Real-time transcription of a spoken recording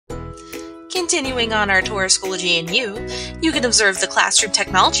Continuing on our tour of Schoology and you can observe the classroom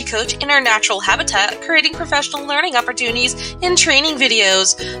technology coach in our natural habitat, creating professional learning opportunities and training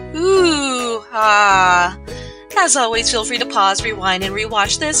videos. Ooh, ah. As always, feel free to pause, rewind, and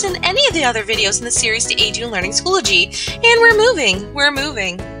rewatch this and any of the other videos in the series to aid you in learning Schoology. And we're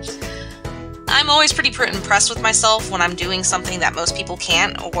moving. I'm always pretty impressed with myself when I'm doing something that most people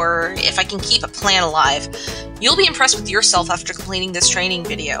can't, or if I can keep a plan alive. You'll be impressed with yourself after completing this training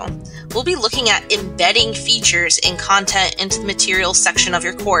video. We'll be looking at embedding features and content into the materials section of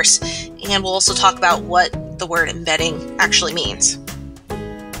your course, and we'll also talk about what the word embedding actually means.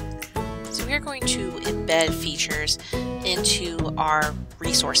 So we're going to embed features into our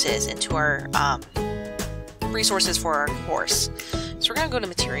resources, into our resources for our course. So we're going to go to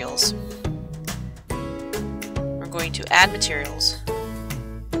materials. We're going to add materials,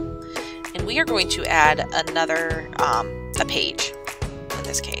 and we are going to add another a page in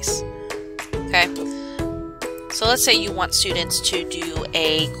this case. Okay, so let's say you want students to do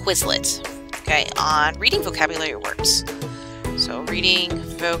a Quizlet, okay, on reading vocabulary words. So reading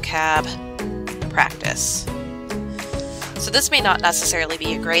vocab practice. So this may not necessarily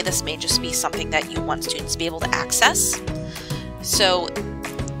be a grade, this may just be something that you want students to be able to access. So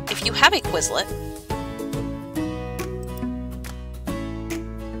if you have a Quizlet,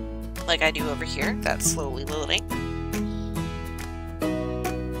 like I do over here, that's slowly loading.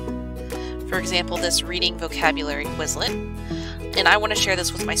 For example, this reading vocabulary Quizlet, and I want to share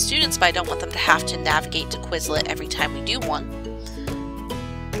this with my students, but I don't want them to have to navigate to Quizlet every time we do one.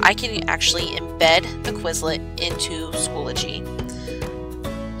 I can actually embed the Quizlet into Schoology.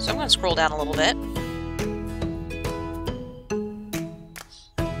 So I'm going to scroll down a little bit.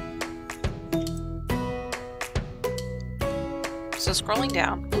 So scrolling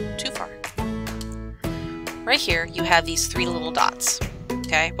down, too far. Right here, you have these three little dots.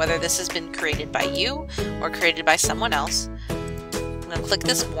 Okay, whether this has been created by you or created by someone else. I'm going to click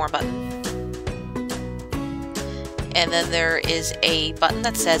this More button. And then there is a button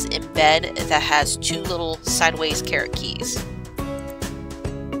that says Embed that has two little sideways caret keys.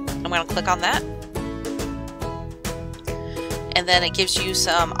 I'm going to click on that. And then it gives you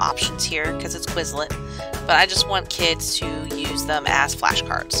some options here because it's Quizlet. But I just want kids to use them as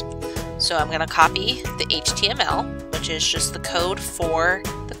flashcards. So I'm going to copy the HTML, which is just the code for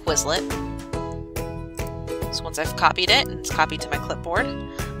the Quizlet. So once I've copied it, and it's copied to my clipboard,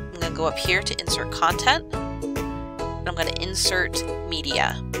 I'm going to go up here to Insert Content, and I'm going to Insert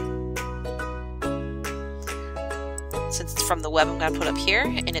Media. Since it's from the web, I'm going to put up here,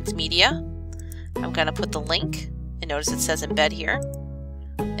 and it's Media. I'm going to put the link, and notice it says Embed here,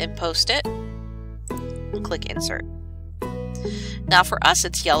 and post it. Click Insert. Now for us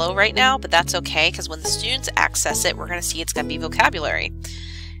it's yellow right now, but that's okay because when the students access it, we're going to see it's going to be vocabulary.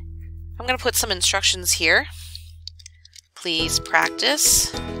 I'm going to put some instructions here. Please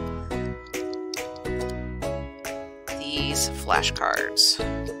practice these flashcards.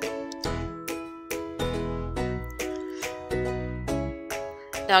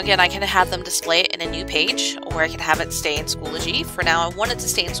 Now again, I can have them display it in a new page, or I can have it stay in Schoology. For now, I want it to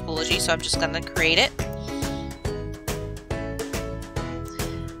stay in Schoology, so I'm just going to create it.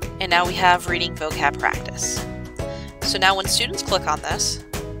 And now we have reading vocab practice. So now when students click on this,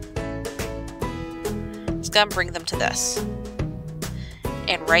 it's going to bring them to this.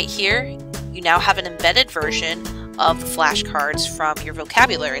 And right here, you now have an embedded version of the flashcards from your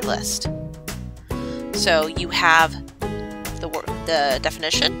vocabulary list. So you have the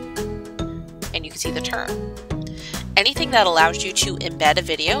definition, and you can see the term. Anything that allows you to embed a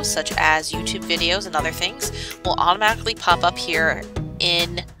video, such as YouTube videos and other things, will automatically pop up here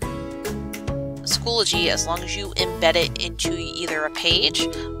in Schoology as long as you embed it into either a page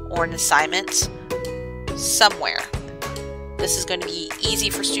or an assignment somewhere. This is going to be easy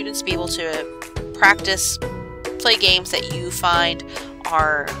for students to be able to practice, play games that you find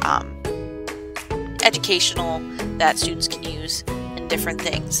are educational that students can use in different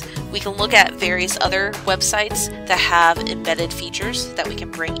things. We can look at various other websites that have embedded features that we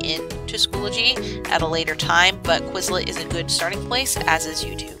can bring into Schoology at a later time, but Quizlet is a good starting place, as is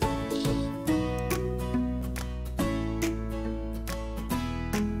YouTube.